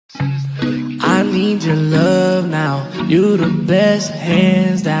I need your love now. You the best,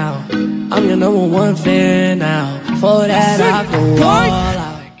 hands down. I'm your number one fan now. For that I go all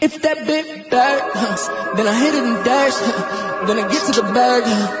out. If that big bag, then I hit it and dash. Then I get to the bag,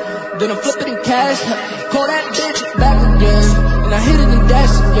 then I flip it in cash. Call that bitch back again, and I hit it and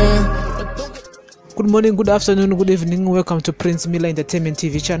dash again. Good morning, good afternoon, good evening. Welcome to Prince Miller Entertainment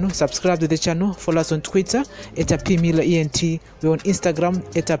TV channel. Subscribe to the channel. Follow us on Twitter at @PMillerENT. We're on Instagram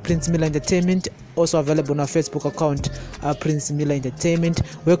at Prince Miller Entertainment. Also available on our Facebook account, Prince Miller Entertainment.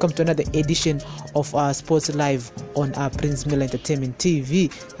 Welcome to another edition of our Sports Live on Prince Miller Entertainment TV.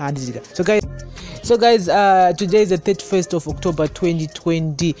 So guys, today is the 31st of October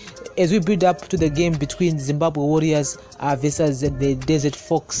 2020. As we build up to the game between Zimbabwe Warriors versus the Desert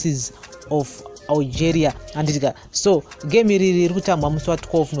Foxes of Algeria and so game iri kutambwa musi wa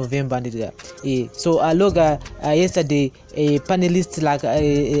 12 November and so Loga yesterday a panelist like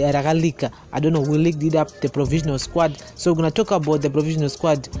rakalika, I don't know, we leaked it up the provisional squad, so we're gonna talk about the provisional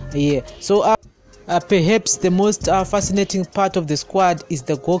squad here. So perhaps the most fascinating part of the squad is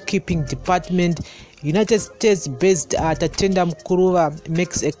the goalkeeping department. United States-based Tatenda Mkuruva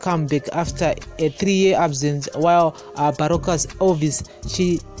makes a comeback after a 3-year absence, while Barocas Elvis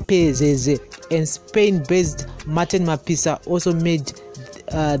Chipezeze and Spain-based Martin Mapisa also made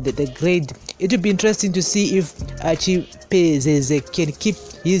the grade. It will be interesting to see if Chipezeze can keep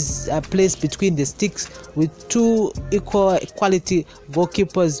his place between the sticks with two equal quality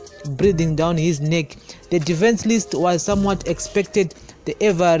goalkeepers breathing down his neck. The defense list was somewhat expected. The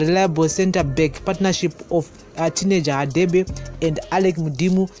ever reliable centre-back partnership of teenager Hadebe and Alec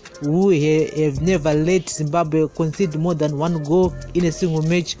Mudimu, who have never let Zimbabwe concede more than one goal in a single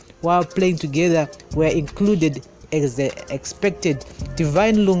match while playing together, were included as expected.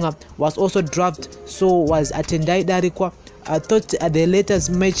 Divine Lunga was also dropped, so was Atendai Darikwa. I thought the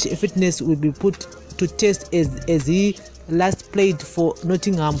latest match fitness will be put to test as he last played for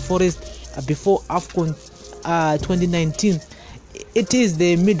Nottingham Forest before AFCON 2019. It is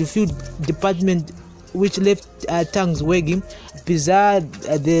the midfield department which left tongues wagging. Bizarre,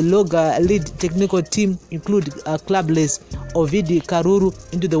 the Loga'S lead technical team include clubless Ovidi Karuru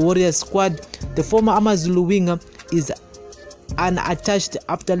into the Warriors squad. The former Amazulu winger is unattached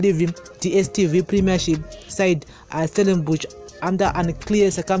after leaving the STV Premiership side Stellenbosch under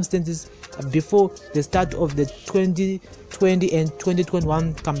unclear circumstances before the start of the 2020 and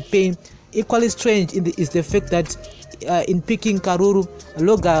 2021 campaign. Equally strange is the fact that in picking Karuru,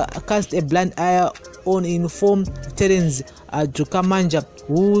 Loga'S cast a blind eye on informed veterans Jukamanja,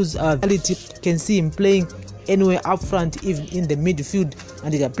 whose ability can see him playing anywhere up front, even in the midfield.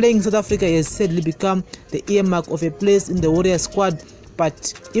 And playing South Africa has sadly become the earmark of a place in the Warrior squad.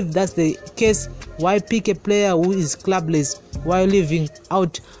 But if that's the case, why pick a player who is clubless while leaving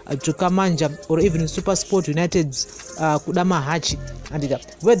out Jukamanja or even SuperSport United's Kudama Hachi? And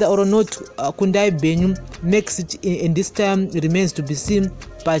whether or not Kundai Benyu makes it in this time remains to be seen,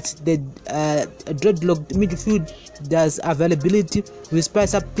 but the dreadlocked midfield does availability will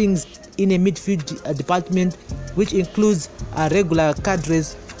spice up things in a midfield department, which includes regular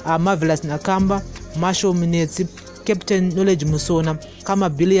cadres Marvelous Nakamba, Marshall Minetsi, Captain Knowledge Musona, Kama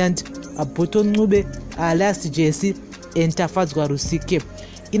Brilliant, Boton Nube, Last JC, and Tafazwa Rusike.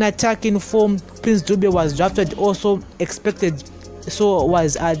 In attacking form, Prince Dube was drafted, also expected. So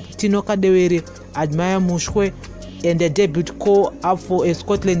was Tino Kadewere, Admire Mushwe, and the debut call up for a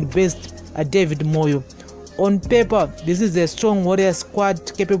Scotland-based David Moyo. On paper, this is a strong Warrior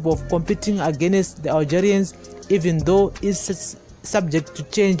squad capable of competing against the Algerians, even though it's subject to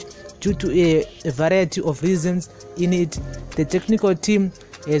change due to a variety of reasons. In it, the technical team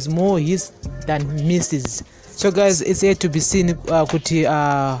has more hits than misses. So guys, it's yet to be seen kuti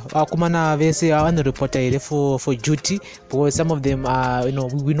kumana vese reporter here for duty, because some of them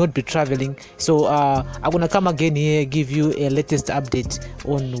will not be traveling. So I'm gonna come again here, give you a latest update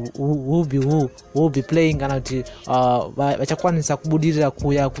on who will be playing and vachakwanisa kubudirira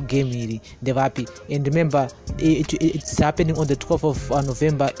kuya ku game iri ndevapi. And remember, it's happening on the 12th of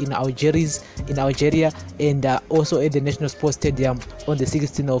November in Algeria, and also at the National Sports Stadium on the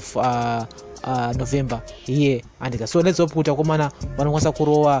 16th of November here. And so let's hope kuti akomana vanokwanisa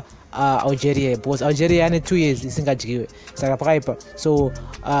kurowa Algeria, because Algeria ane 2 years isingadyiwe saka pakaipa. So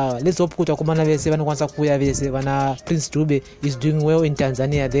let's hope kuti akomana vese vanokwanisa kuya vese. Vana Prince Dube is doing well in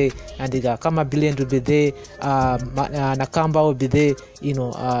Tanzania there, and Kama Brilliant will be there, Nakamba will be there,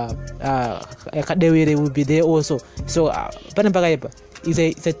 Kadewere will be there also. So pane pakaipa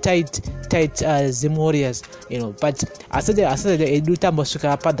it's a tight Zim Warriors, you know. But I said the Eduta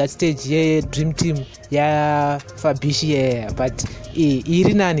Mosuka at that stage, yeah, dream team, yeah, Fabishi, yeah, but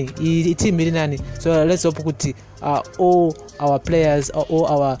Irinani, team Irinani. So let's hope all our players, all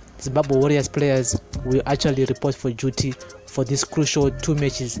our Zimbabwe Warriors players will actually report for duty for this crucial 2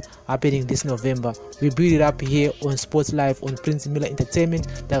 matches happening this November. We build it up here on Sports Live on Prince Miller Entertainment.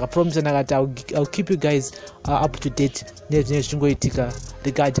 I promise I'll keep you guys up to date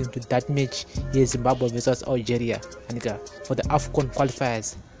regarding to that match here, Zimbabwe versus Algeria, and for the AFCON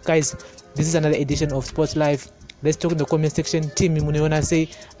qualifiers. Guys, this is another edition of Sports Live. Let's talk in the comment section. Team muneona say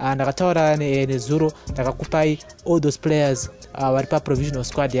ndakataura nezuro ndakakupai all those players varipa provisional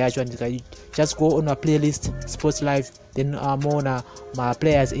squad yacho, and just go on our playlist Sports Live, then more my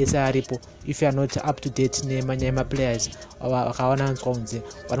players ese aripo. If you are not up to date nema players vakawananzwa kunze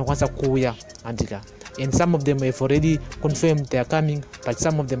vanokwanisa kuuya, and some of them have already confirmed they are coming, but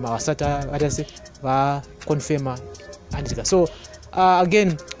some of them are confirm, so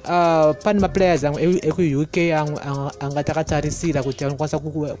again pane maplayers eku-UK angatakatarisa kuti anokwanisa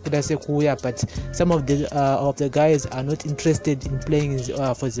kuda sekuuya, but some of the guys are not interested in playing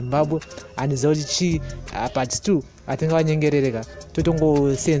for Zimbabwe, and zoti but still I think vanyengerereka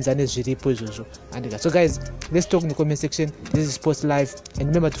totongosenza nezviripo izvozvo. So guys, let's talk in the comment section. This is Sports Live, and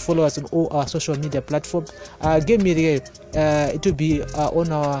remember to follow us on all our social media platforms. It will be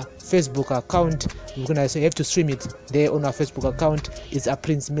on our Facebook account. We're gonna have to stream it there on our Facebook account. It's a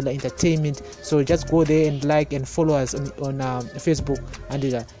Prince Miller Entertainment, so just go there and like and follow us on Facebook,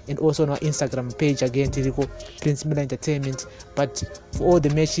 and also on our Instagram page again, Prince Miller Entertainment. But for all the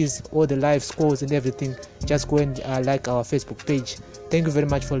matches, all the live scores and everything, just go and like our Facebook page. Thank you very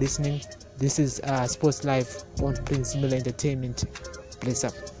much for listening. This is Sports Live on Prince Miller Entertainment. Bless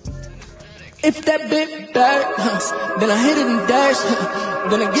up. If that bit dirt, then I hit it in dash,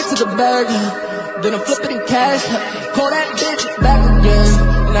 then I get to the bag, then I flip it in cash, call that bitch back again,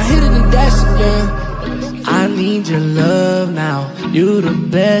 and I hit it in dash again. I need your love now, you the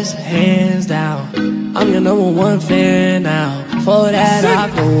best, hands down. I'm your #1 fan now, for that I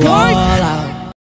go all out.